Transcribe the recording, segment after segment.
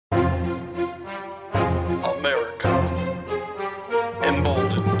America.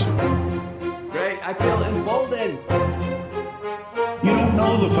 Emboldened. Greg, I feel emboldened. You don't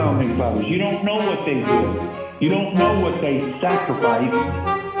know the founding fathers. You don't know what they did. You don't know what they sacrificed.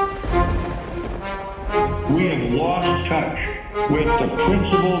 We have lost touch with the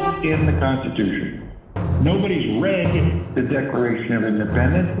principles in the Constitution. Nobody's read the Declaration of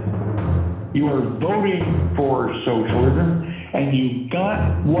Independence. You are voting for socialism, and you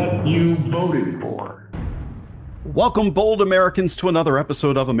got what you voted for. Welcome, bold Americans, to another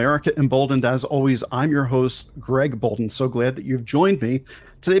episode of America Emboldened. As always, I'm your host, Greg Boulden. So glad that you've joined me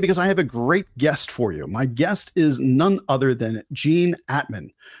today because I have a great guest for you. My guest is none other than Jean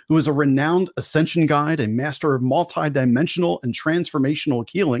Atman, who is a renowned Ascension guide, a master of multidimensional and transformational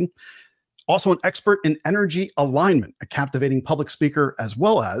healing, also an expert in energy alignment, a captivating public speaker, as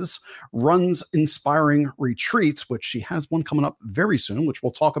well as runs inspiring retreats, which she has one coming up very soon, which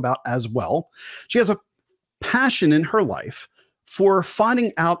we'll talk about as well. She has a passion in her life for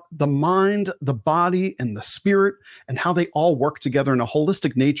finding out the mind, the body, and the spirit, and how they all work together in a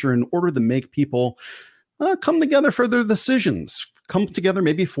holistic nature in order to make people come together for their decisions, come together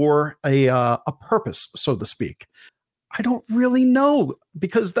maybe for a purpose, so to speak. I don't really know,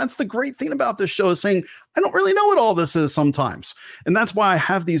 because that's the great thing about this show, is saying, I don't really know what all this is sometimes. And that's why I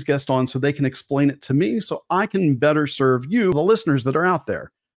have these guests on, so they can explain it to me, so I can better serve you, the listeners that are out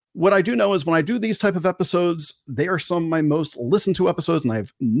there. What I do know is when I do these type of episodes, they are some of my most listened to episodes, and I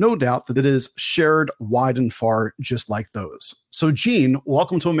have no doubt that it is shared wide and far, just like those. So Jean,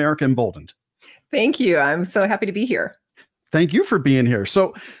 welcome to America Emboldened. Thank you. I'm so happy to be here. Thank you for being here.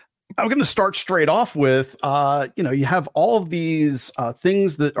 So I'm going to start straight off with, you have all of these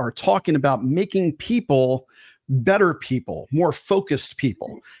things that are talking about making people better people, more focused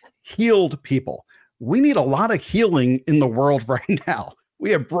people, healed people. We need a lot of healing in the world right now. We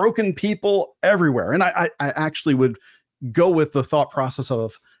have broken people everywhere. And I actually would go with the thought process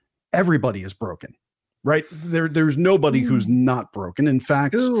of everybody is broken, right? There's nobody who's not broken. In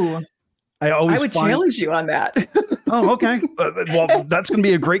fact, I would challenge you on that. Oh, okay. Well, that's going to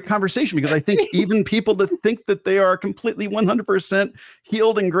be a great conversation, because I think even people that think that they are completely 100%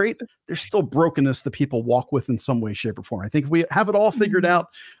 healed and great, there's still brokenness that people walk with in some way, shape, or form. I think if we have it all figured out,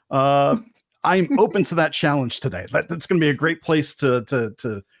 I'm open to that challenge today. That's going to be a great place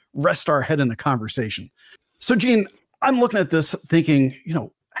to rest our head in a conversation. So, Jean, I'm looking at this thinking,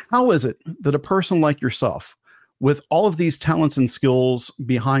 how is it that a person like yourself, with all of these talents and skills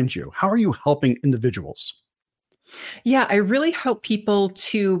behind you, how are you helping individuals? Yeah, I really help people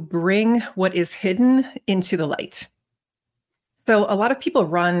to bring what is hidden into the light. So a lot of people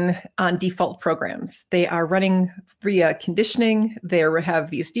run on default programs. They are running via conditioning. They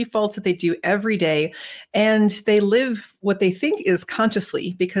have these defaults that they do every day, and they live what they think is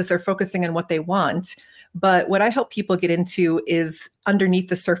consciously because they're focusing on what they want. But what I help people get into is underneath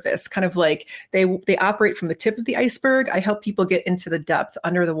the surface, kind of like they operate from the tip of the iceberg. I help people get into the depth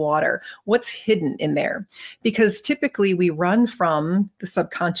under the water. What's hidden in there? Because typically we run from the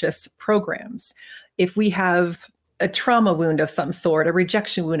subconscious programs. If we have a trauma wound of some sort, a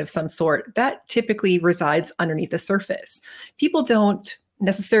rejection wound of some sort, that typically resides underneath the surface. People don't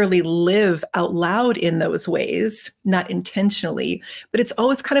necessarily live out loud in those ways, not intentionally, but it's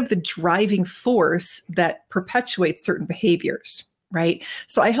always kind of the driving force that perpetuates certain behaviors, right?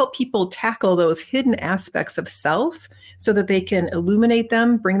 So I help people tackle those hidden aspects of self so that they can illuminate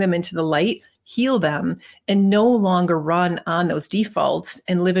them, bring them into the light, heal them, and no longer run on those defaults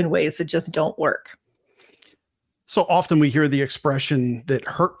and live in ways that just don't work. So often we hear the expression that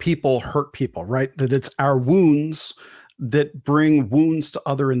hurt people, right? That it's our wounds that bring wounds to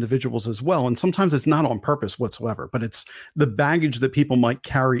other individuals as well. And sometimes it's not on purpose whatsoever, but it's the baggage that people might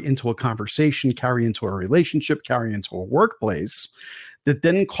carry into a conversation, carry into a relationship, carry into a workplace, that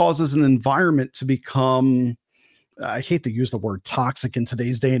then causes an environment to become, I hate to use the word toxic in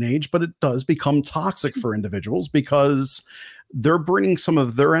today's day and age, but it does become toxic for individuals because they're bringing some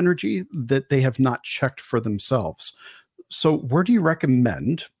of their energy that they have not checked for themselves. So where do you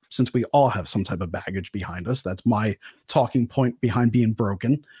recommend, since we all have some type of baggage behind us, that's my talking point behind being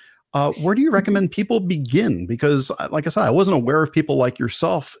broken, where do you recommend people begin? Because like I said, I wasn't aware of people like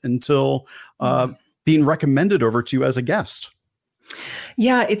yourself until being recommended over to you as a guest.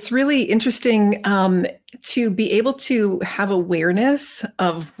 Yeah, it's really interesting to be able to have awareness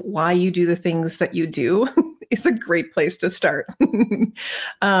of why you do the things that you do is a great place to start.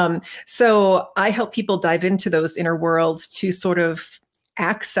 So I help people dive into those inner worlds to sort of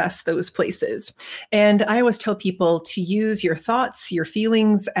access those places. And I always tell people to use your thoughts, your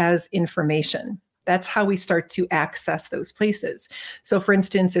feelings as information. That's how we start to access those places. So for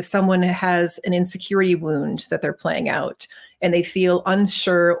instance, if someone has an insecurity wound that they're playing out and they feel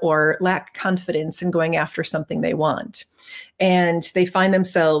unsure or lack confidence in going after something they want, and they find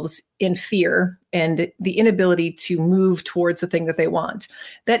themselves in fear and the inability to move towards the thing that they want,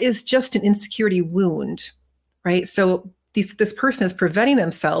 that is just an insecurity wound, right? So this person is preventing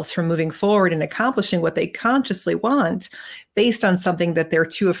themselves from moving forward and accomplishing what they consciously want based on something that they're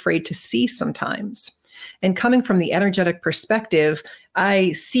too afraid to see sometimes. And coming from the energetic perspective,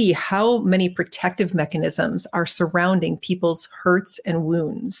 I see how many protective mechanisms are surrounding people's hurts and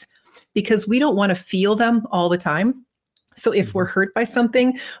wounds because we don't want to feel them all the time. So if we're hurt by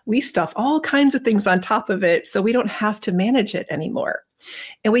something, we stuff all kinds of things on top of it so we don't have to manage it anymore.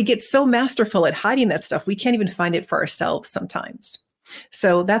 And we get so masterful at hiding that stuff, we can't even find it for ourselves sometimes.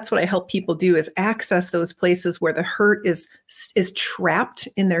 So that's what I help people do, is access those places where the hurt is trapped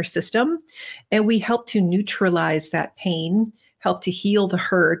in their system. And we help to neutralize that pain, help to heal the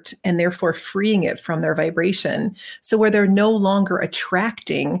hurt, and therefore freeing it from their vibration. So where they're no longer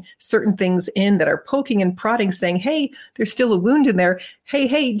attracting certain things in that are poking and prodding, saying, hey, there's still a wound in there.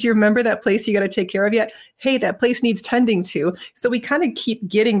 Hey, do you remember that place you got to take care of yet? Hey, that place needs tending to. So we kind of keep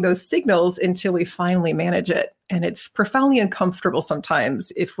getting those signals until we finally manage it. And it's profoundly uncomfortable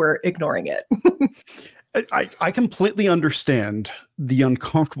sometimes if we're ignoring it. I completely understand the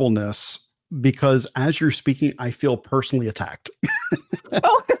uncomfortableness because as you're speaking, I feel personally attacked.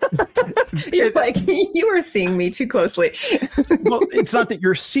 Oh, you're like, you are seeing me too closely. Well, it's not that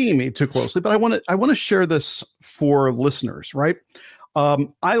you're seeing me too closely, but I want to share this for listeners, right?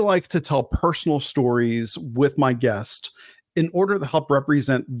 I like to tell personal stories with my guest in order to help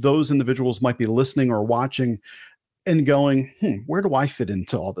represent those individuals might be listening or watching and going, where do I fit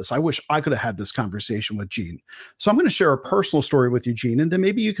into all this? I wish I could have had this conversation with Jean. So I'm going to share a personal story with you, Jean, and then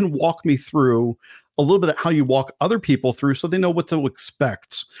maybe you can walk me through a little bit of how you walk other people through so they know what to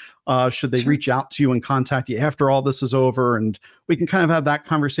expect. Should they reach out to you and contact you after all this is over? And we can kind of have that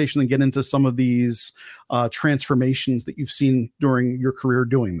conversation and get into some of these transformations that you've seen during your career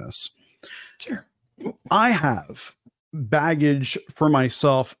doing this. Sure. I have baggage for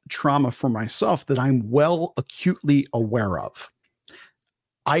myself, trauma for myself that I'm well acutely aware of.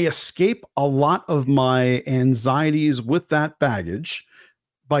 I escape a lot of my anxieties with that baggage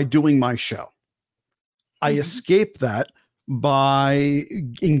by doing my show. I escape that by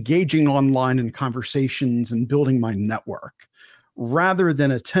engaging online in conversations and building my network, rather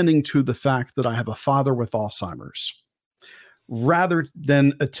than attending to the fact that I have a father with Alzheimer's, rather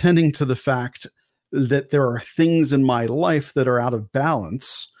than attending to the fact that there are things in my life that are out of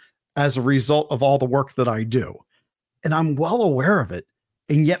balance as a result of all the work that I do. And I'm well aware of it.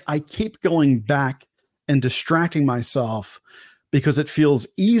 And yet I keep going back and distracting myself because it feels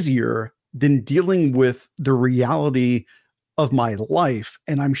easier than dealing with the reality of my life.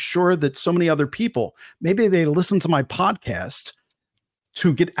 And I'm sure that so many other people, maybe they listen to my podcast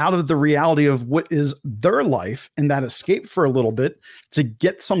to get out of the reality of what is their life and that escape for a little bit to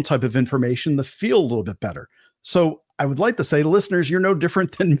get some type of information to feel a little bit better. So I would like to say, listeners, you're no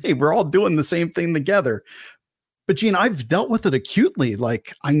different than me. We're all doing the same thing together. But Jean, I've dealt with it acutely.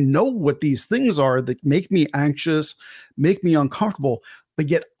 Like, I know what these things are that make me anxious, make me uncomfortable, but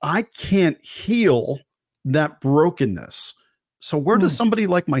yet I can't heal that brokenness. So where does somebody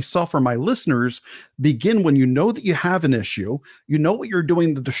like myself or my listeners begin when you know that you have an issue, you know what you're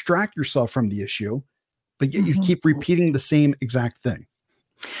doing to distract yourself from the issue, but yet you keep repeating the same exact thing?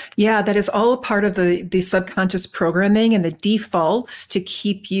 Yeah, that is all a part of the subconscious programming and the defaults to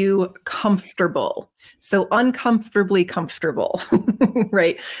keep you comfortable. So uncomfortably comfortable,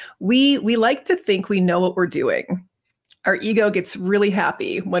 right? We like to think we know what we're doing. Our ego gets really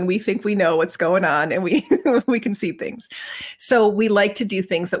happy when we think we know what's going on and we can see things. So we like to do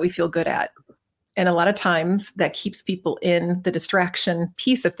things that we feel good at. And a lot of times that keeps people in the distraction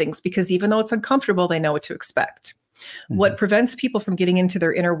piece of things because even though it's uncomfortable, they know what to expect. What prevents people from getting into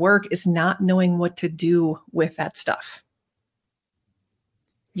their inner work is not knowing what to do with that stuff.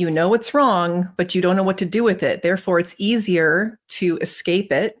 You know what's wrong, but you don't know what to do with it. Therefore, it's easier to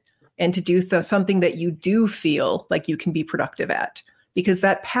escape it and to do something that you do feel like you can be productive at, because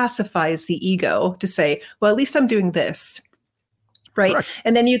that pacifies the ego to say, well, at least I'm doing this, right? Correct.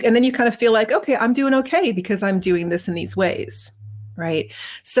 And then you kind of feel like, okay, I'm doing okay because I'm doing this in these ways, right?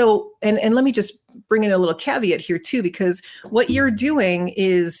 So, and let me just bring in a little caveat here too, because what you're doing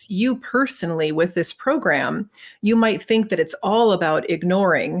is you personally with this program, you might think that it's all about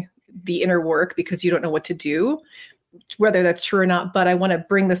ignoring the inner work because you don't know what to do. whether that's true or not, but I want to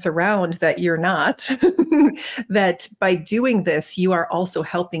bring this around that you're not, that by doing this, you are also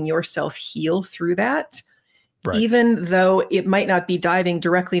helping yourself heal through that. Right. Even though it might not be diving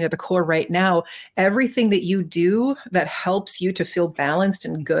directly into the core right now, everything that you do that helps you to feel balanced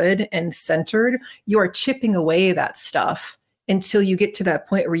and good and centered, you are chipping away that stuff until you get to that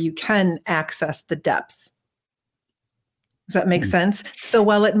point where you can access the depth. Does that make sense? So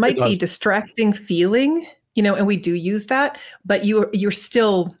while it might be distracting feeling, and we do use that, but you're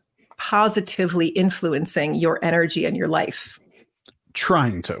still positively influencing your energy and your life.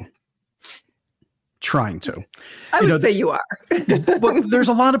 Trying to. I would say you are. But there's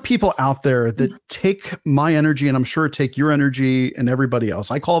a lot of people out there that take my energy, and I'm sure take your energy and everybody else.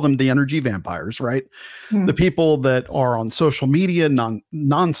 I call them the energy vampires, right? Mm. The people that are on social media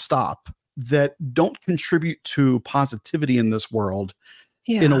nonstop that don't contribute to positivity in this world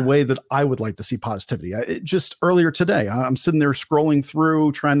in a way that I would like to see positivity. Just earlier today, I'm sitting there scrolling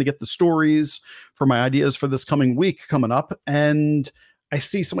through, trying to get the stories for my ideas for this coming week coming up, and I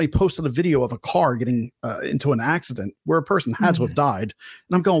see somebody posted a video of a car getting into an accident where a person had to have died.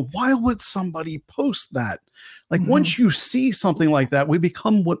 And I'm going, why would somebody post that? Like, once you see something like that, we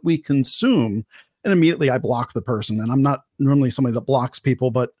become what we consume. And immediately I block the person. And I'm not normally somebody that blocks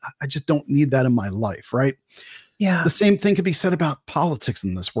people, but I just don't need that in my life, right? Yeah. The same thing could be said about politics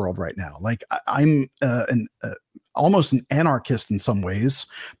in this world right now. Like, I'm almost an anarchist in some ways,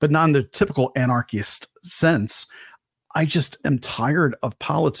 but not in the typical anarchist sense. I just am tired of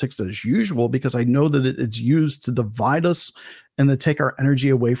politics as usual because I know that it's used to divide us and to take our energy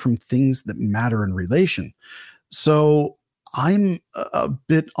away from things that matter in relation. So I'm a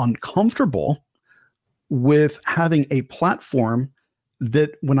bit uncomfortable with having a platform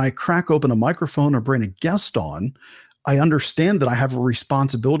that when I crack open a microphone or bring a guest on, I understand that I have a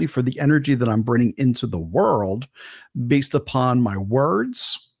responsibility for the energy that I'm bringing into the world based upon my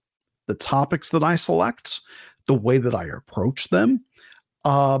words, the topics that I select, the way that I approach them.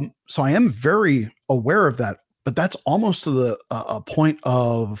 So I am very aware of that, but that's almost to the a point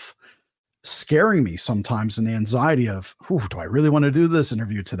of scaring me sometimes, and the anxiety of, do I really want to do this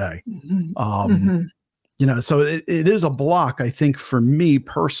interview today? So it is a block, I think, for me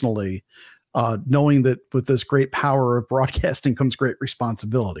personally, knowing that with this great power of broadcasting comes great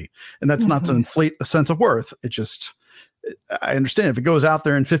responsibility. And that's not to inflate a sense of worth. It just, I understand if it goes out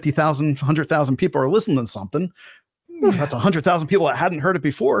there and 50,000, 100,000 people are listening to something, that's 100,000 people that hadn't heard it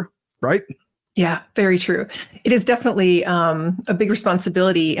before, right? Yeah, very true. It is definitely a big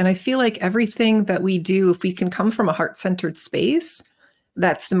responsibility. And I feel like everything that we do, if we can come from a heart-centered space,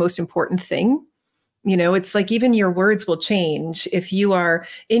 that's the most important thing. It's like even your words will change if you are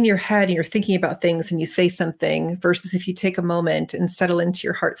in your head and you're thinking about things and you say something versus if you take a moment and settle into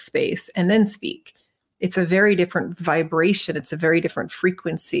your heart space and then speak. It's a very different vibration. It's a very different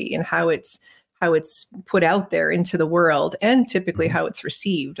frequency in how it's put out there into the world, and typically how it's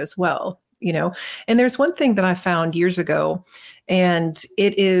received as well. And there's one thing that I found years ago, and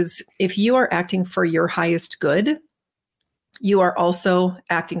it is, if you are acting for your highest good, you are also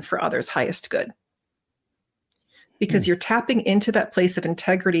acting for others' highest good. Because you're tapping into that place of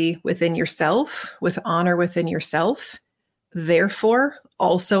integrity within yourself, with honor within yourself, therefore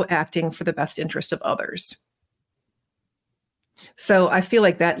also acting for the best interest of others. So I feel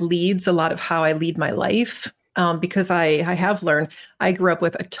like that leads a lot of how I lead my life, because I have learned, I grew up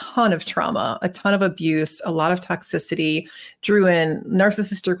with a ton of trauma, a ton of abuse, a lot of toxicity, drew in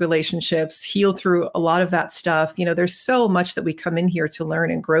narcissistic relationships, healed through a lot of that stuff. There's so much that we come in here to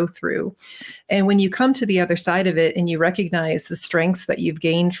learn and grow through. And when you come to the other side of it and you recognize the strengths that you've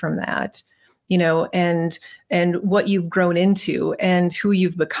gained from that, and what you've grown into and who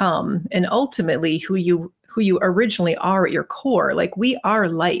you've become, and ultimately who you originally are at your core. Like, we are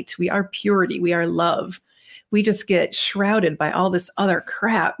light, we are purity, we are love. We just get shrouded by all this other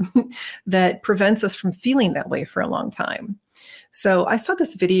crap that prevents us from feeling that way for a long time. So I saw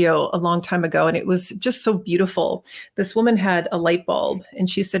this video a long time ago, and it was just so beautiful. This woman had a light bulb, and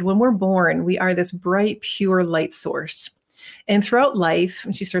she said, when we're born, we are this bright, pure light source. And throughout life,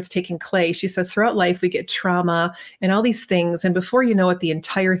 and she starts taking clay, she says, throughout life, we get trauma and all these things. And before you know it, the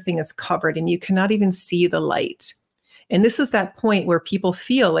entire thing is covered and you cannot even see the light. And this is that point where people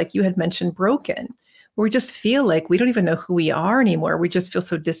feel, like you had mentioned, broken. We just feel like we don't even know who we are anymore. We just feel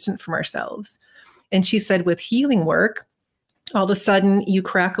so distant from ourselves. And she said, with healing work, all of a sudden you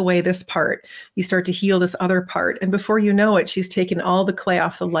crack away this part, you start to heal this other part. And before you know it, she's taken all the clay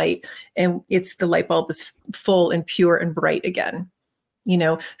off the light, and the light bulb is full and pure and bright again.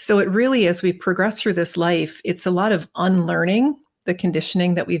 So it really, as we progress through this life, it's a lot of unlearning the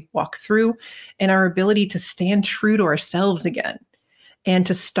conditioning that we've walked through, and our ability to stand true to ourselves again. And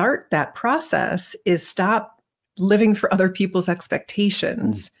to start that process is stop living for other people's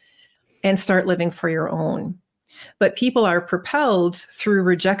expectations and start living for your own. But people are propelled through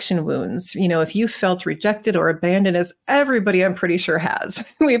rejection wounds. If you felt rejected or abandoned, as everybody I'm pretty sure has,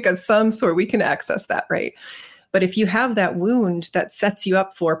 we've got some sort, we can access that, right? But if you have that wound, that sets you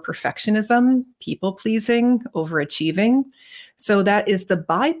up for perfectionism, people pleasing, overachieving. So that is the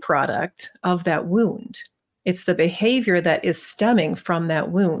byproduct of that wound. It's the behavior that is stemming from that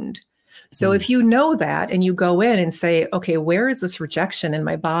wound. So if you know that and you go in and say, okay, where is this rejection in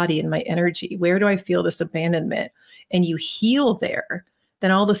my body and my energy? Where do I feel this abandonment? And you heal there,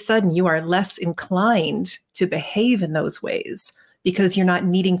 then all of a sudden you are less inclined to behave in those ways because you're not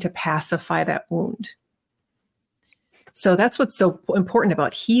needing to pacify that wound. So that's what's so important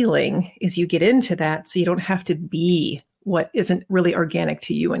about healing is you get into that so you don't have to be what isn't really organic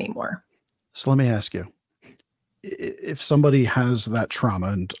to you anymore. So let me ask you, if somebody has that trauma,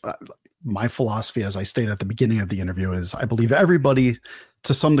 and my philosophy, as I stated at the beginning of the interview, is I believe everybody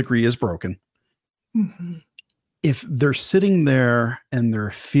to some degree is broken. Mm-hmm. If they're sitting there and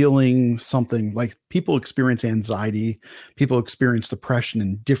they're feeling something, like people experience anxiety, people experience depression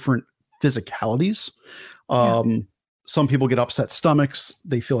in different physicalities. Some people get upset stomachs.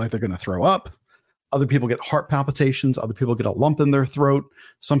 They feel like they're going to throw up. Other people get heart palpitations. Other people get a lump in their throat.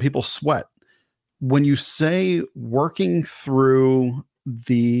 Some people sweat. When you say working through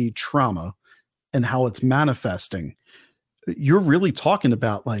the trauma and how it's manifesting, you're really talking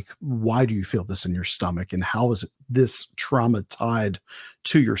about like, why do you feel this in your stomach, and how is this trauma tied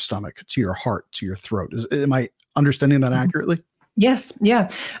to your stomach, to your heart, to your throat? Am I understanding that accurately? Yes. Yeah.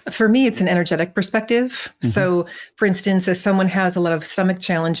 For me, it's an energetic perspective. Mm-hmm. So for instance, if someone has a lot of stomach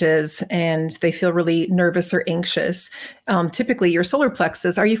challenges and they feel really nervous or anxious, typically your solar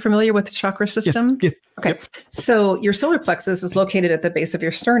plexus, are you familiar with the chakra system? Yeah. Okay. Yep. So your solar plexus is located at the base of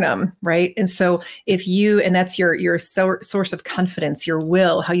your sternum, right? And so and that's your source of confidence, your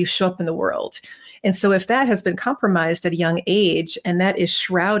will, how you show up in the world. And so if that has been compromised at a young age and that is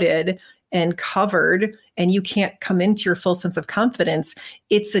shrouded and covered, and you can't come into your full sense of confidence,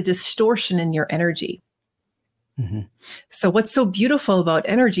 it's a distortion in your energy. Mm-hmm. So what's so beautiful about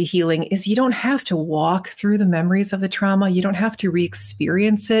energy healing is you don't have to walk through the memories of the trauma. You don't have to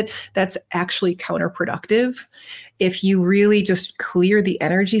re-experience it. That's actually counterproductive. If you really just clear the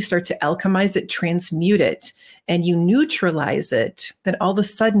energy, start to alchemize it, transmute it, and you neutralize it, then all of a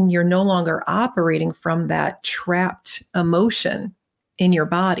sudden you're no longer operating from that trapped emotion in your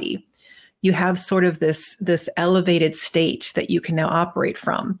body. You have sort of this elevated state that you can now operate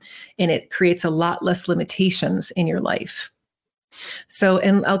from, and it creates a lot less limitations in your life. So,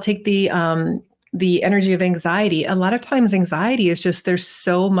 and I'll take the energy of anxiety. A lot of times anxiety is just, there's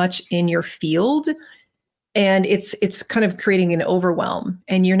so much in your field, and it's kind of creating an overwhelm,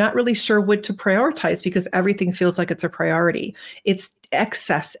 and you're not really sure what to prioritize because everything feels like it's a priority. It's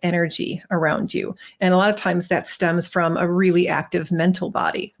excess energy around you. And a lot of times that stems from a really active mental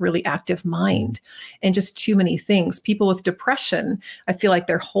body, really active mind, and just too many things. People with depression, I feel like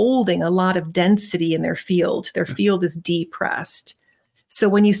they're holding a lot of density in their field. Their field is depressed. So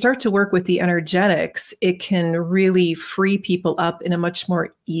when you start to work with the energetics, it can really free people up in a much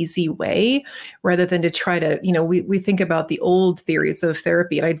more easy way, rather than to try to, we think about the old theories of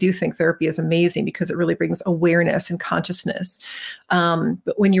therapy. And I do think therapy is amazing because it really brings awareness and consciousness.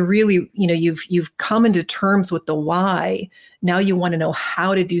 But when you really, you've come into terms with the why, now you want to know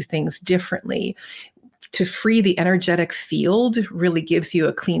how to do things differently. To free the energetic field really gives you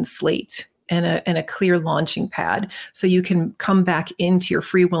a clean slate and a clear launching pad, so you can come back into your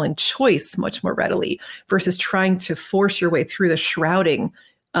free will and choice much more readily, versus trying to force your way through the shrouding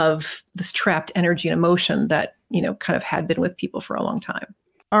of this trapped energy and emotion that, kind of had been with people for a long time.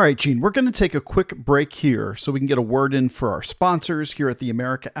 All right, Jean, we're going to take a quick break here so we can get a word in for our sponsors here at the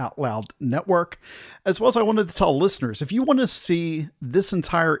America Out Loud Network. As well as I wanted to tell listeners, if you want to see this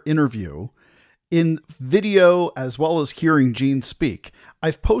entire interview in video, as well as hearing Jean speak,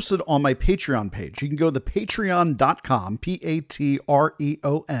 I've posted on my Patreon page. You can go to patreon.com,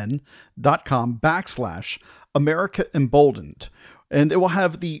 patreon.com/America Emboldened. And it will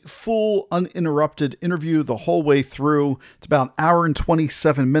have the full uninterrupted interview the whole way through. It's about an hour and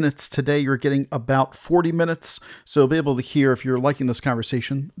 27 minutes. Today, you're getting about 40 minutes. So you'll be able to hear, if you're liking this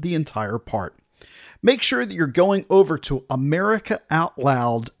conversation, the entire part. Make sure that you're going over to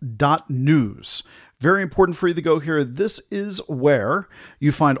americaoutloud.news. Very important for you to go here. This is where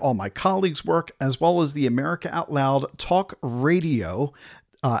you find all my colleagues' work, as well as the America Out Loud Talk Radio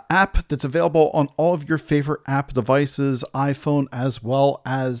app that's available on all of your favorite app devices, iPhone as well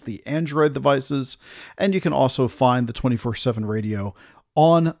as the Android devices. And you can also find the 24/7 radio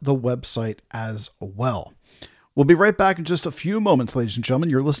on the website as well. We'll be right back in just a few moments, ladies and gentlemen.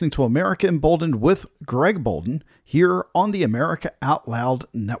 You're listening to America Emboldened with Greg Boulden here on the America Out Loud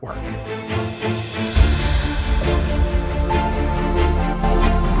Network.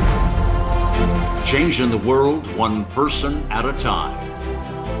 Changing the world one person at a time.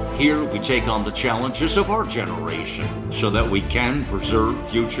 Here we take on the challenges of our generation so that we can preserve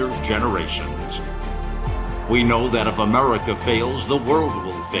future generations. We know that if America fails, the world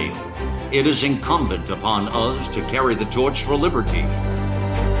will fail. It is incumbent upon us to carry the torch for liberty.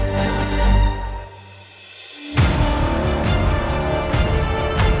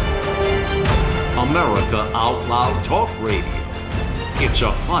 America Out Loud Talk Radio. It's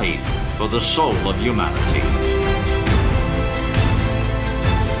a fight for the soul of humanity.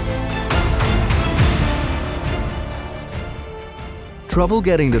 Trouble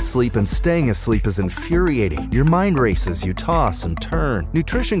getting to sleep and staying asleep is infuriating. Your mind races, you toss and turn.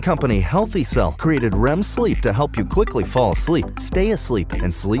 Nutrition company Healthy Cell created REM sleep to help you quickly fall asleep, stay asleep,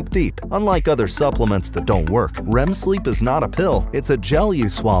 and sleep deep. Unlike other supplements that don't work, REM sleep is not a pill. It's a gel you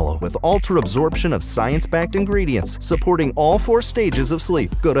swallow with ultra-absorption of science-backed ingredients supporting all 4 stages of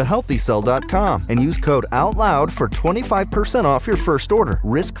sleep. Go to healthycell.com and use code OUTLOUD for 25% off your first order.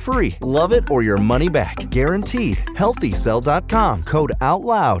 Risk-free. Love it or your money back. Guaranteed. Healthycell.com. Code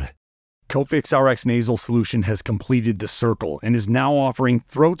OUTLOUD. Cofix RX Nasal Solution has completed the circle and is now offering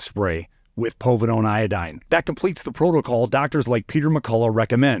throat spray with povidone iodine. That completes the protocol doctors like Peter McCullough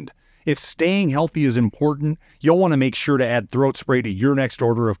recommend. If staying healthy is important, you'll want to make sure to add throat spray to your next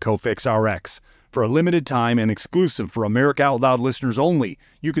order of Cofix RX. For a limited time and exclusive for America Out Loud listeners only,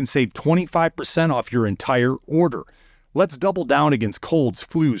 you can save 25% off your entire order. Let's double down against colds,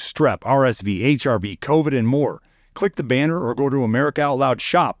 flus, strep, RSV, HRV, COVID, and more. Click the banner or go to America Out Loud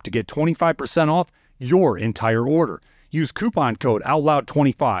Shop to get 25% off your entire order. Use coupon code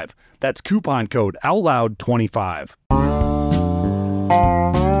OUTLOUD25. That's coupon code OUTLOUD25.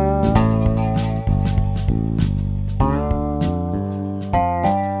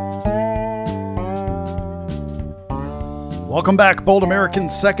 Welcome back, Bold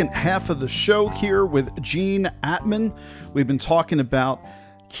Americans. Second half of the show here with Jean Atman. We've been talking about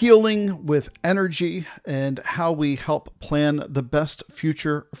healing with energy and how we help plan the best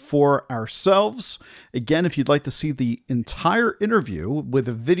future for ourselves. Again, if you'd like to see the entire interview with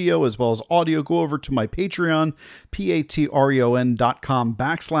a video as well as audio, go over to my Patreon,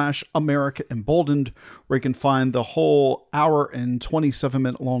 patreon.com/America Emboldened, where you can find the whole hour and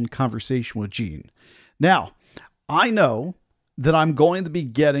 27-minute long conversation with Jean. Now, I know that I'm going to be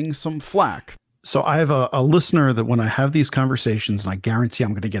getting some flack. So I have a listener that when I have these conversations, and I guarantee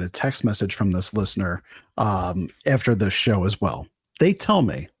I'm going to get a text message from this listener after this show as well. They tell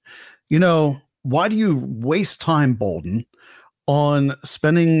me, why do you waste time, Boulden, on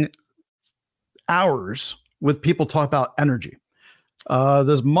spending hours with people talk about energy?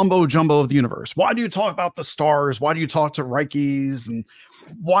 This mumbo jumbo of the universe. Why do you talk about the stars? Why do you talk to Reikis? And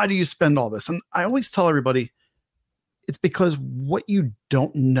why do you spend all this? And I always tell everybody, it's because what you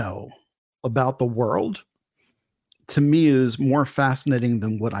don't know about the world, to me, is more fascinating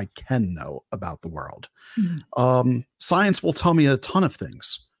than what I can know about the world. Mm-hmm. Science will tell me a ton of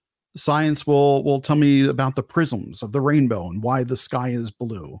things. Science will tell me about the prisms of the rainbow and why the sky is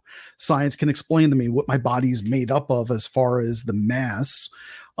blue. Science can explain to me what my body's made up of as far as the mass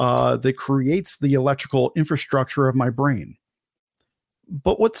that creates the electrical infrastructure of my brain.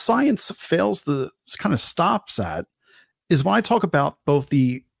 But what science fails to kind of stops at is when I talk about both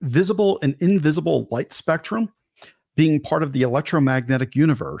the visible and invisible light spectrum being part of the electromagnetic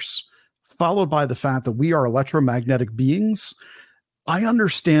universe, followed by the fact that we are electromagnetic beings. I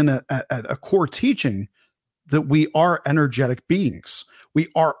understand at a core teaching that we are energetic beings. We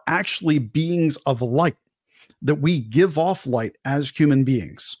are actually beings of light, that we give off light as human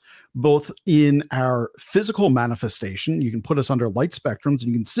beings, both in our physical manifestation. You can put us under light spectrums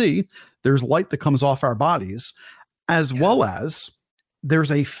and you can see there's light that comes off our bodies, as well as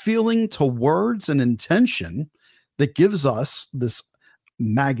there's a feeling to words and intention that gives us this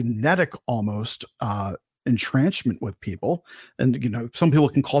magnetic almost entrancement with people. And, some people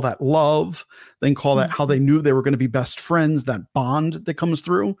can call that love. They can call that how they knew they were going to be best friends, that bond that comes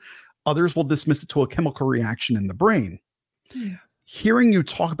through. Others will dismiss it to a chemical reaction in the brain. Yeah. Hearing you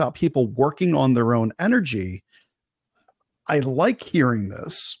talk about people working on their own energy, I like hearing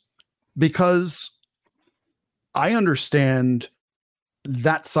this because I understand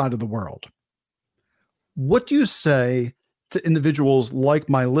that side of the world. What do you say to individuals like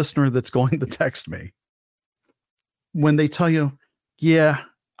my listener that's going to text me when they tell you, yeah,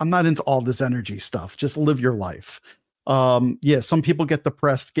 I'm not into all this energy stuff. Just live your life. Yeah, some people get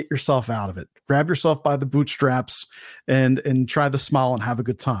depressed. Get yourself out of it. Grab yourself by the bootstraps and try the smile and have a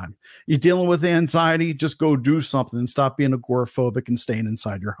good time. You're dealing with anxiety, just go do something and stop being agoraphobic and staying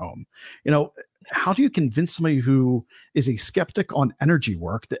inside your home. How do you convince somebody who is a skeptic on energy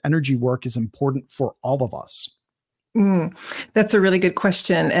work that energy work is important for all of us? That's a really good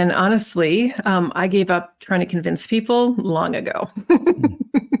question. And honestly, I gave up trying to convince people long ago.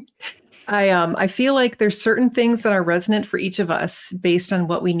 I feel like there's certain things that are resonant for each of us based on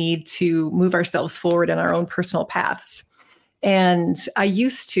what we need to move ourselves forward in our own personal paths. And I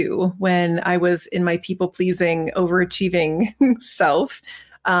used to, when I was in my people-pleasing, overachieving self,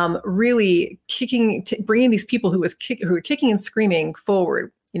 really bringing these people who were kicking and screaming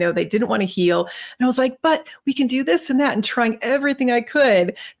forward. They didn't want to heal. And I was like, but we can do this and that, and trying everything I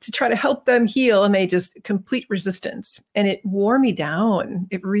could to try to help them heal. And they just complete resistance. And it wore me down.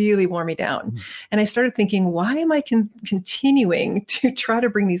 It really wore me down. And I started thinking, why am I continuing to try to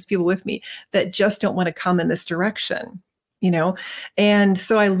bring these people with me that just don't want to come in this direction? And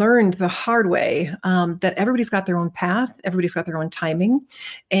so I learned the hard way that everybody's got their own path, everybody's got their own timing.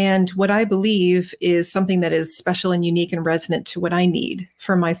 And what I believe is something that is special and unique and resonant to what I need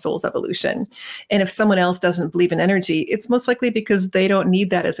for my soul's evolution. And if someone else doesn't believe in energy, it's most likely because they don't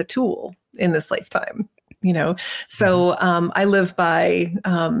need that as a tool in this lifetime. So I live by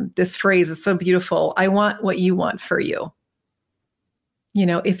this phrase. It's so beautiful. I want what you want for you.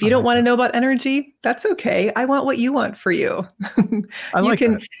 If you don't want to know about energy, that's okay. I want what you want for you. I like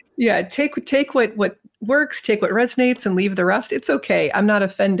that. Yeah, take what works, take what resonates, and leave the rest. It's okay. I'm not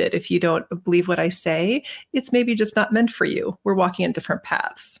offended if you don't believe what I say. It's maybe just not meant for you. We're walking in different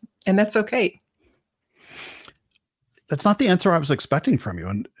paths, and that's okay. That's not the answer I was expecting from you,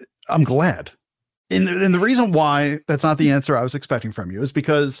 and I'm glad. And the reason why that's not the answer I was expecting from you is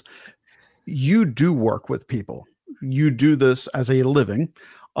because you do work with people. You do this as a living.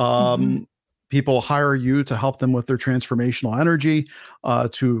 People hire you to help them with their transformational energy,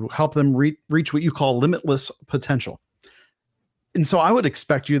 to help them reach what you call limitless potential. And so I would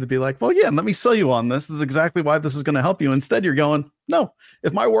expect you to be like, well, yeah, let me sell you on this. This is exactly why this is going to help you. Instead, you're going, no,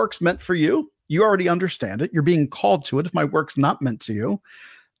 if my work's meant for you, you already understand it. You're being called to it. If my work's not meant to you,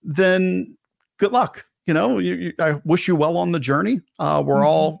 then good luck. I wish you well on the journey. We're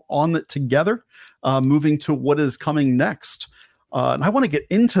all on it together. Moving to what is coming next. And I want to get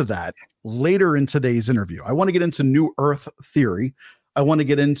into that later in today's interview. I want to get into New Earth theory. I want to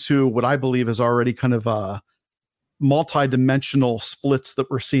get into what I believe is already kind of multi-dimensional splits that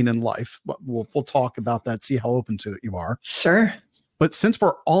we're seeing in life. We'll talk about that, see how open to it you are. Sure. But since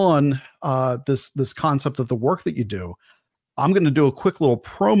we're on this concept of the work that you do, I'm going to do a quick little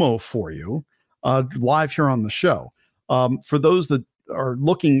promo for you live here on the show. For those that are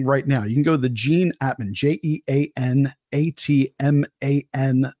looking right now, you can go to the Jean Atman,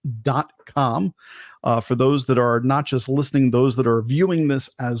 JeanAtman.com. For those that are not just listening, those that are viewing this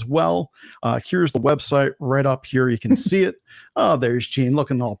as well, here's the website right up here. You can see it. Oh, there's Jean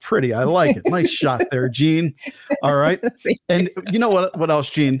looking all pretty. I like it. Nice shot there, Jean. All right. And you know what else,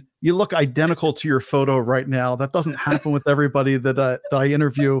 Jean? You look identical to your photo right now. That doesn't happen with everybody that I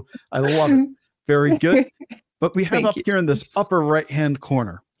interview. I love it. Very good. But we have here in this upper right-hand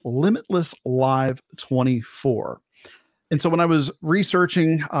corner, Limitless Live 24. And so when I was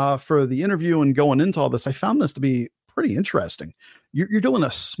researching for the interview and going into all this, I found this to be pretty interesting. You're doing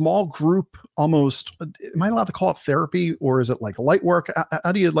a small group, almost, am I allowed to call it therapy, or is it like light work?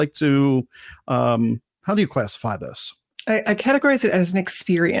 How do you like to, how do you classify this? I categorize it as an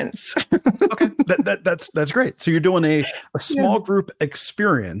experience. Okay, that's great. So you're doing a small group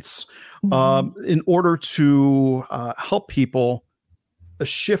experience in order to help people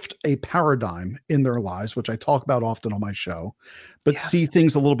shift a paradigm in their lives, which I talk about often on my show, but see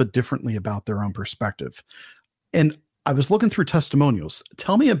things a little bit differently about their own perspective. And I was looking through testimonials.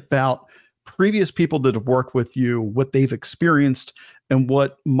 Tell me about previous people that have worked with you, what they've experienced, and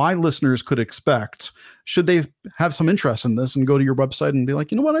what my listeners could expect should they have some interest in this and go to your website and be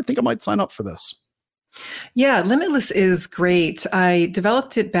like, you know what, I think I might sign up for this. Yeah, Limitless is great. I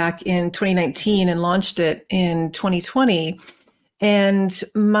developed it back in 2019 and launched it in 2020. And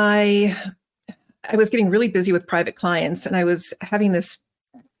I was getting really busy with private clients, and I was having this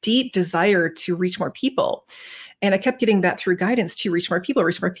deep desire to reach more people. And I kept getting that through guidance to reach more people.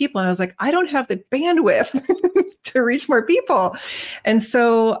 And I was like, I don't have the bandwidth to reach more people. And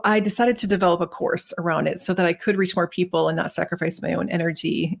so I decided to develop a course around it so that I could reach more people and not sacrifice my own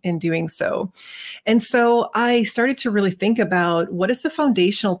energy in doing so. And so I started to really think about what is the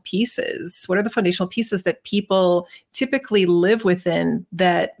foundational pieces? What are the foundational pieces that people typically live within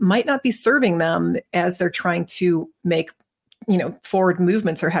that might not be serving them as they're trying to make forward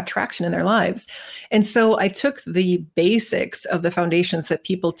movements or have traction in their lives. And so I took the basics of the foundations that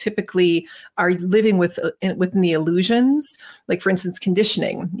people typically are living with within the illusions, like for instance,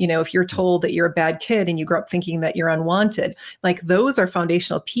 conditioning. If you're told that you're a bad kid and you grow up thinking that you're unwanted, like those are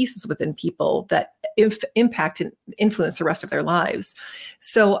foundational pieces within people that impact and influence the rest of their lives.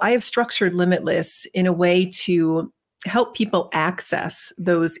 So I have structured Limitless in a way to help people access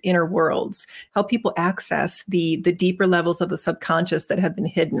those inner worlds, help people access the deeper levels of the subconscious that have been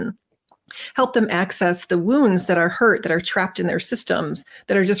hidden, help them access the wounds that are hurt, that are trapped in their systems,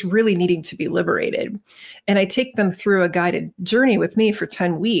 that are just really needing to be liberated. And I take them through a guided journey with me for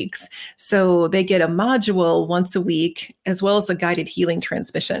 10 weeks. So they get a module once a week, as well as a guided healing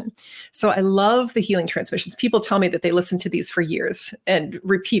transmission. So I love the healing transmissions. People tell me that they listen to these for years and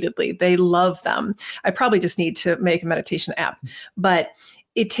repeatedly. They love them. I probably just need to make a meditation app. But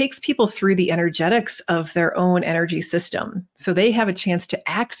it takes people through the energetics of their own energy system. So they have a chance to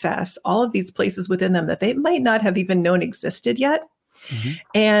access all of these places within them that they might not have even known existed yet. Mm-hmm.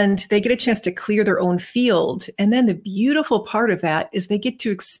 And they get a chance to clear their own field. And then the beautiful part of that is they get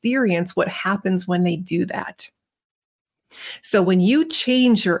to experience what happens when they do that. So when you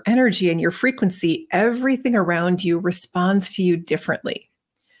change your energy and your frequency, everything around you responds to you differently.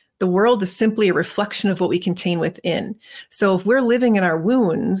 The world is simply a reflection of what we contain within. So if we're living in our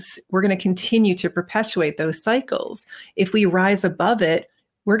wounds, we're going to continue to perpetuate those cycles. If we rise above it,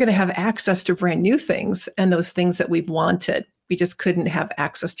 we're going to have access to brand new things and those things that we've wanted, we just couldn't have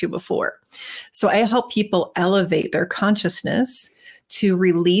access to before. So I help people elevate their consciousness to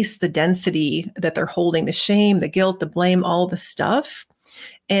release the density that they're holding, the shame, the guilt, the blame, all the stuff,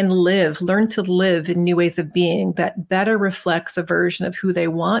 and learn to live in new ways of being that better reflects a version of who they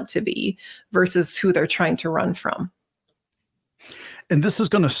want to be versus who they're trying to run from. And this is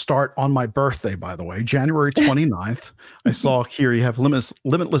going to start on my birthday, by the way, January 29th. I saw here you have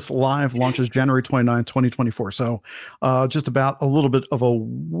Limitless Live launches January 29th, 2024. So just about a little bit of a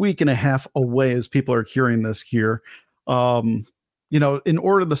week and a half away as people are hearing this here. In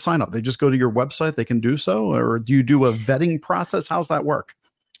order to sign up, they just go to your website, they can do so, or do you do a vetting process? How's that work?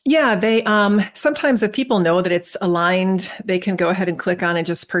 Yeah, they sometimes if people know that it's aligned, they can go ahead and click on and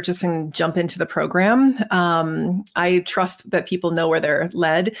just purchase and jump into the program. I trust that people know where they're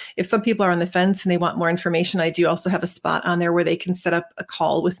led. If some people are on the fence and they want more information, I do also have a spot on there where they can set up a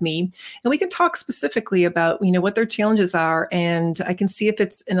call with me and we can talk specifically about, what their challenges are. And I can see if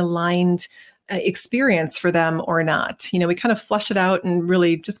it's an aligned experience for them or not. We kind of flush it out and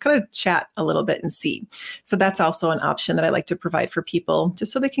really just kind of chat a little bit and see. So that's also an option that I like to provide for people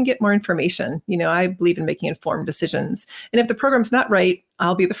just so they can get more information. I believe in making informed decisions. And if the program's not right,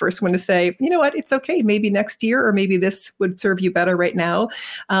 I'll be the first one to say, you know what, it's okay. Maybe next year, or maybe this would serve you better right now.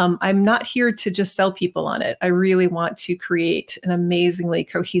 I'm not here to just sell people on it. I really want to create an amazingly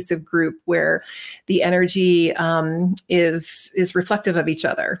cohesive group where the energy is reflective of each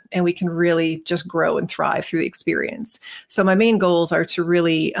other and we can really just grow and thrive through the experience. So my main goals are to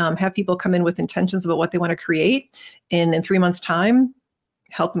really have people come in with intentions about what they want to create, and in 3 months' time,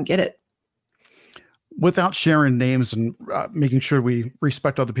 help them get it. Without sharing names and making sure we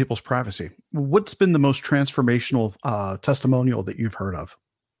respect other people's privacy, what's been the most transformational testimonial that you've heard of?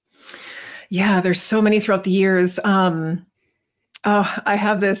 Yeah, there's so many throughout the years. I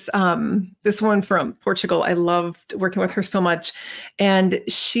have this one from Portugal. I loved working with her so much. And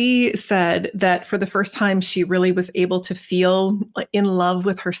she said that for the first time, she really was able to feel in love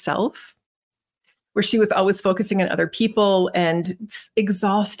with herself, where she was always focusing on other people and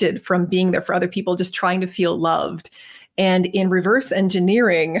exhausted from being there for other people, just trying to feel loved. And in reverse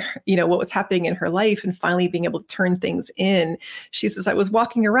engineering, what was happening in her life and finally being able to turn things in, she says, I was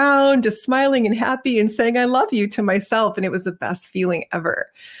walking around just smiling and happy and saying, I love you to myself. And it was the best feeling ever.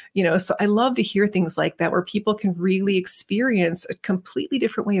 So I love to hear things like that, where people can really experience a completely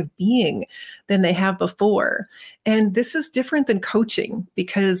different way of being than they have before. And this is different than coaching,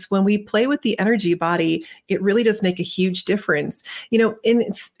 because when we play with the energy body, it really does make a huge difference.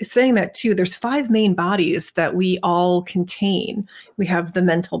 In saying that too, there's 5 main bodies that we all contain. We have the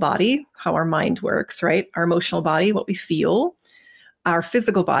mental body, how our mind works, right? Our emotional body, what we feel, our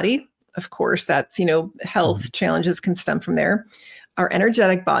physical body. Of course, that's, health challenges can stem from there. our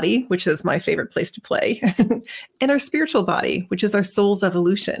energetic body, which is my favorite place to play, and our spiritual body, which is our soul's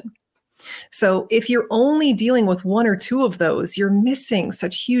evolution. So if you're only dealing with one or two of those, you're missing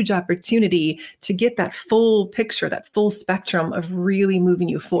such huge opportunity to get that full picture, that full spectrum of really moving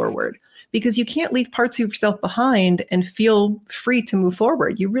you forward. Because you can't leave parts of yourself behind and feel free to move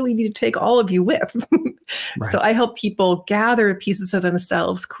forward. You really need to take all of you with. Right. So I help people gather pieces of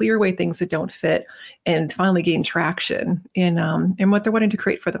themselves, clear away things that don't fit, and finally gain traction in what they're wanting to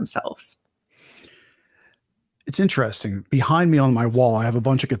create for themselves. It's interesting. Behind me on my wall, I have a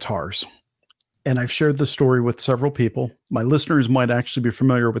bunch of guitars. And I've shared this story with several people. My listeners might actually be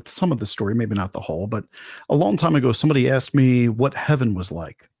familiar with some of the story, maybe not the whole, but a long time ago, somebody asked me what heaven was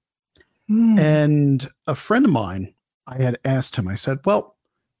like. And a friend of mine, I had asked him, I said, well,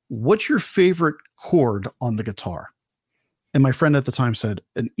 what's your favorite chord on the guitar? And my friend at the time said,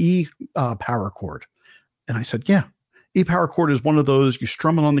 an E power chord. And I said, yeah, E power chord is one of those, you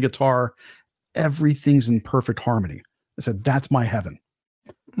strum it on the guitar, everything's in perfect harmony. I said, that's my heaven.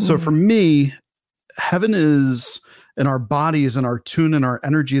 So for me, heaven is in our bodies and our tune and our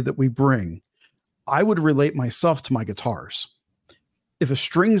energy that we bring. I would relate myself to my guitars. If a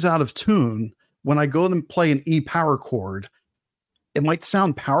string's out of tune, when I go and play an E power chord, it might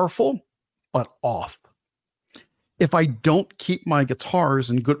sound powerful, but off. If I don't keep my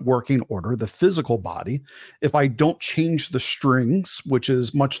guitars in good working order, the physical body, if I don't change the strings, which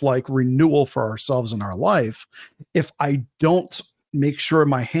is much like renewal for ourselves in our life, if I don't make sure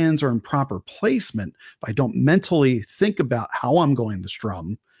my hands are in proper placement, if I don't mentally think about how I'm going to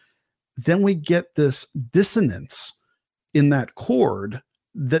strum, then we get this dissonance in that chord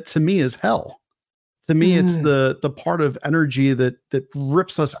that to me is hell. To me, it's the part of energy that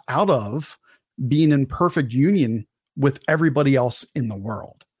rips us out of being in perfect union with everybody else in the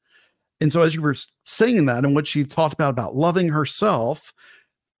world. And so as you were saying that and what she talked about loving herself,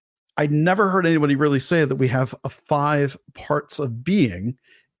 I'd never heard anybody really say that we have 5 parts of being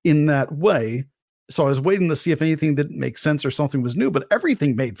in that way. So I was waiting to see if anything didn't make sense or something was new, but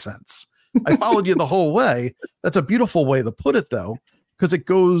everything made sense. I followed you the whole way. That's a beautiful way to put it, though, because it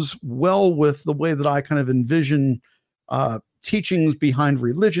goes well with the way that I kind of envision teachings behind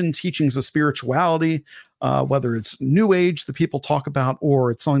religion, teachings of spirituality, whether it's New Age that people talk about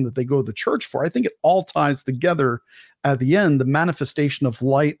or it's something that they go to the church for. I think it all ties together at the end, the manifestation of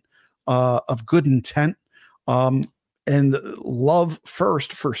light, of good intent, and love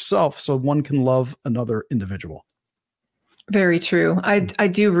first for self so one can love another individual. Very true. I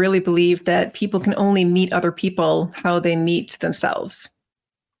do really believe that people can only meet other people how they meet themselves.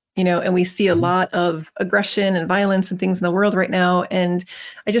 And we see a lot of aggression and violence and things in the world right now. And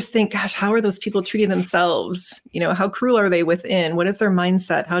I just think, gosh, how are those people treating themselves? How cruel are they within? What is their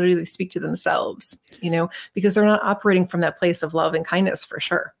mindset? How do they speak to themselves? Because they're not operating from that place of love and kindness for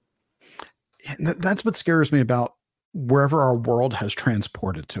sure. And that's what scares me about wherever our world has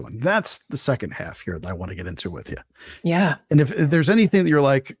transported to. And that's the second half here that I want to get into with you. Yeah. And if there's anything that you're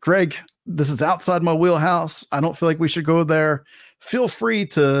like, Greg, this is outside my wheelhouse, I don't feel like we should go there, feel free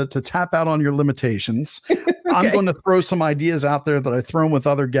to tap out on your limitations. Okay. I'm going to throw some ideas out there that I throw with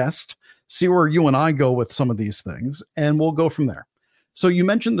other guests, see where you and I go with some of these things, and we'll go from there. So you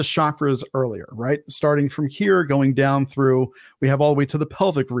mentioned the chakras earlier, right? Starting from here, going down through, we have all the way to the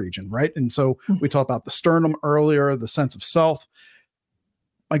pelvic region, right? And so we talked about the sternum earlier, the sense of self.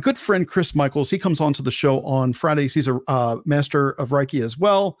 My good friend, Chris Michaels, he comes onto the show on Fridays. He's a master of Reiki as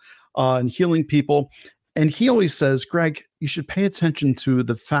well, and healing people. And he always says, Greg, you should pay attention to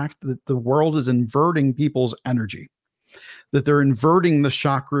the fact that the world is inverting people's energy, that they're inverting the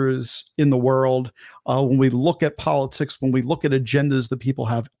chakras in the world. When we look at politics, when we look at agendas that people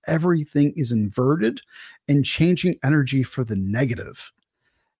have, everything is inverted and changing energy for the negative.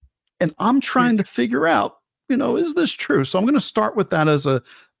 And I'm trying to figure out, is this true? So I'm going to start with that as a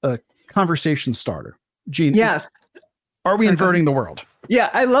conversation starter. Jean, yes. Are we inverting the world? Yeah,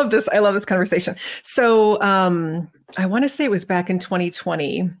 I love this. I love this conversation. So I want to say it was back in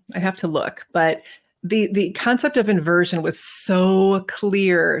 2020. I'd have to look, but the concept of inversion was so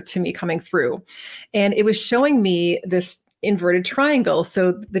clear to me coming through. And it was showing me this inverted triangle.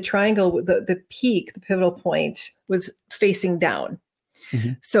 So the triangle, the peak, the pivotal point was facing down.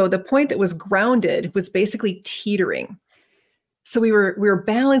 Mm-hmm. So the point that was grounded was basically teetering. So we were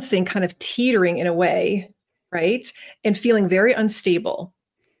balancing, kind of teetering in a way, right? And feeling very unstable,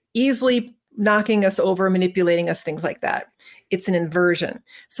 easily knocking us over, manipulating us, things like that. It's an inversion.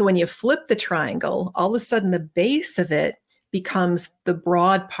 So when you flip the triangle, all of a sudden the base of it becomes the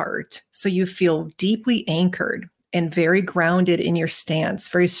broad part. So you feel deeply anchored and very grounded in your stance,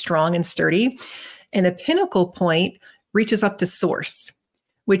 very strong and sturdy. And the pinnacle point reaches up to source,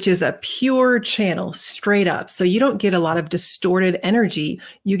 which is a pure channel straight up. So you don't get a lot of distorted energy.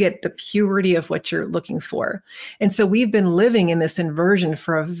 You get the purity of what you're looking for. And so we've been living in this inversion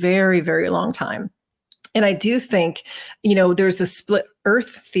for a very, very long time. And I do think, there's a split earth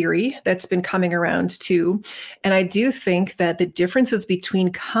theory that's been coming around too. And I do think that the differences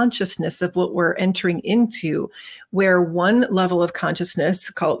between consciousness of what we're entering into, where one level of consciousness,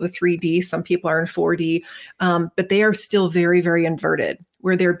 call it the 3D, some people are in 4D, but they are still very, very inverted,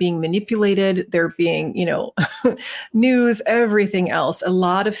 where they're being manipulated, they're being, news, everything else, a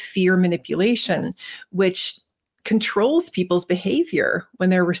lot of fear manipulation, which controls people's behavior when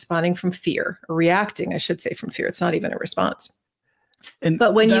they're responding from fear, or reacting, I should say, from fear. It's not even a response.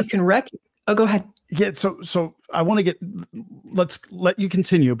 But when you can go ahead. Yeah. So I want to let's let you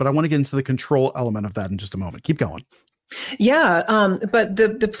continue, but I want to get into the control element of that in just a moment. Keep going. Yeah. But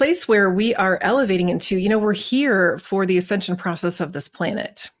the place where we are elevating into, we're here for the ascension process of this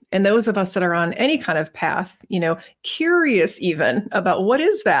planet. And those of us that are on any kind of path, curious even about what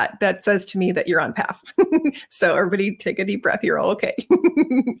is that says to me that you're on path. So everybody take a deep breath. You're all okay.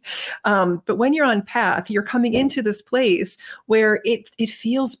 But when you're on path, you're coming into this place where it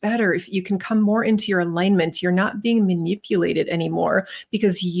feels better if you can come more into your alignment. You're not being manipulated anymore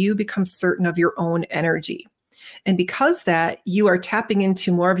because you become certain of your own energy. And because that, you are tapping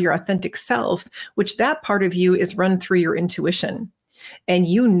into more of your authentic self, which that part of you is run through your intuition. And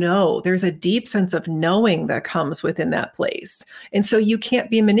there's a deep sense of knowing that comes within that place. And so you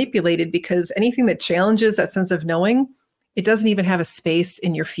can't be manipulated, because anything that challenges that sense of knowing, it doesn't even have a space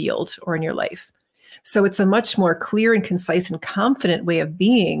in your field or in your life. So it's a much more clear and concise and confident way of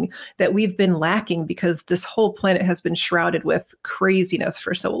being that we've been lacking, because this whole planet has been shrouded with craziness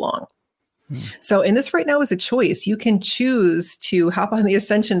for so long. So, and this right now is a choice. You can choose to hop on the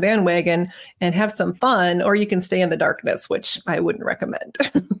Ascension bandwagon and have some fun, or you can stay in the darkness, which I wouldn't recommend.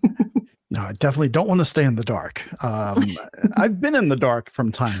 No, I definitely don't want to stay in the dark. I've been in the dark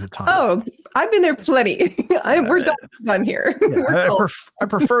from time to time. Oh, I've been there plenty. We're done here. Yeah, I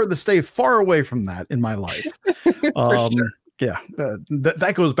prefer to stay far away from that in my life. Sure. Yeah,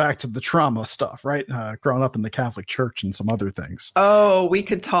 that goes back to the trauma stuff, right? Growing up in the Catholic Church and some other things. Oh, we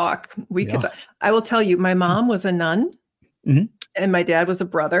could talk. Could talk. I will tell you, my mom was a nun, and my dad was a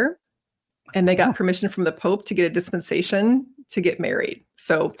brother, and they got permission from the Pope to get a dispensation to get married.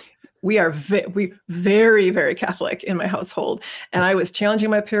 So we are very, very Catholic in my household, and I was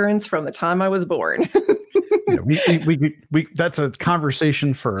challenging my parents from the time I was born. Yeah, we that's a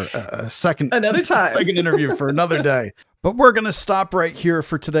conversation for another second interview for another day. But we're going to stop right here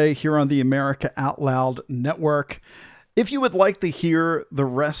for today here on the America Out Loud Network. If you would like to hear the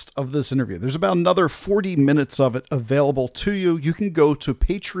rest of this interview, there's about another 40 minutes of it available to you. You can go to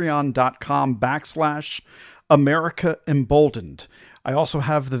patreon.com/America Emboldened. I also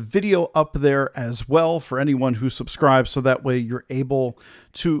have the video up there as well for anyone who subscribes, so that way you're able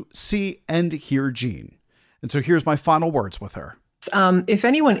to see and hear Jean. And so here's my final words with her. If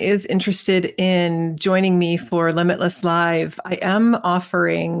anyone is interested in joining me for Limitless Live, I am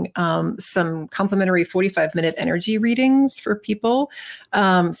offering some complimentary 45-minute energy readings for people.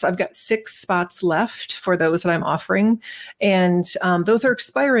 So I've got 6 spots left for those that I'm offering. And those are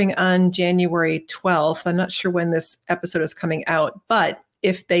expiring on January 12th. I'm not sure when this episode is coming out, but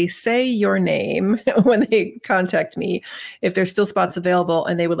if they say your name when they contact me, if there's still spots available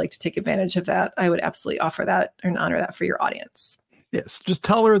and they would like to take advantage of that, I would absolutely offer that and honor that for your audience. Yes, just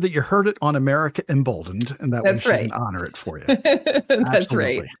tell her that you heard it on America Emboldened, and that way she can honor it for you. That's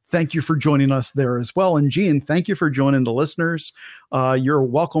Absolutely. Right. Thank you for joining us there as well. And Jean, thank you for joining the listeners. You're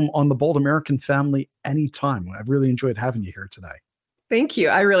welcome on the Bold American family anytime. I've really enjoyed having you here today. Thank you.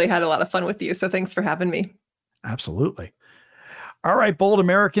 I really had a lot of fun with you. So thanks for having me. Absolutely. All right, Bold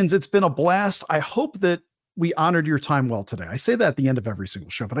Americans, it's been a blast. I hope that we honored your time well today. I say that at the end of every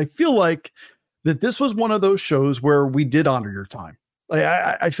single show, but I feel like that this was one of those shows where we did honor your time.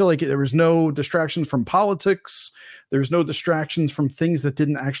 I feel like there was no distractions from politics. There's no distractions from things that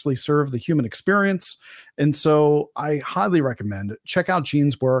didn't actually serve the human experience. And so I highly recommend check out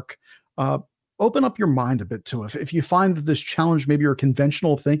Jean's work. Open up your mind a bit to it. If you find that this challenge maybe your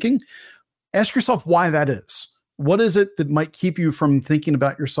conventional thinking, ask yourself why that is. What is it that might keep you from thinking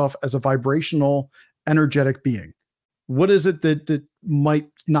about yourself as a vibrational, energetic being? What is it that might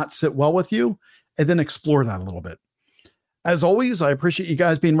not sit well with you? And then explore that a little bit. As always, I appreciate you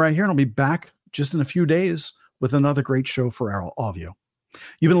guys being right here, and I'll be back just in a few days with another great show for all of you.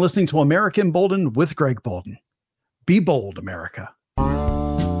 You've been listening to America Emboldened with Greg Boulden. Be bold, America.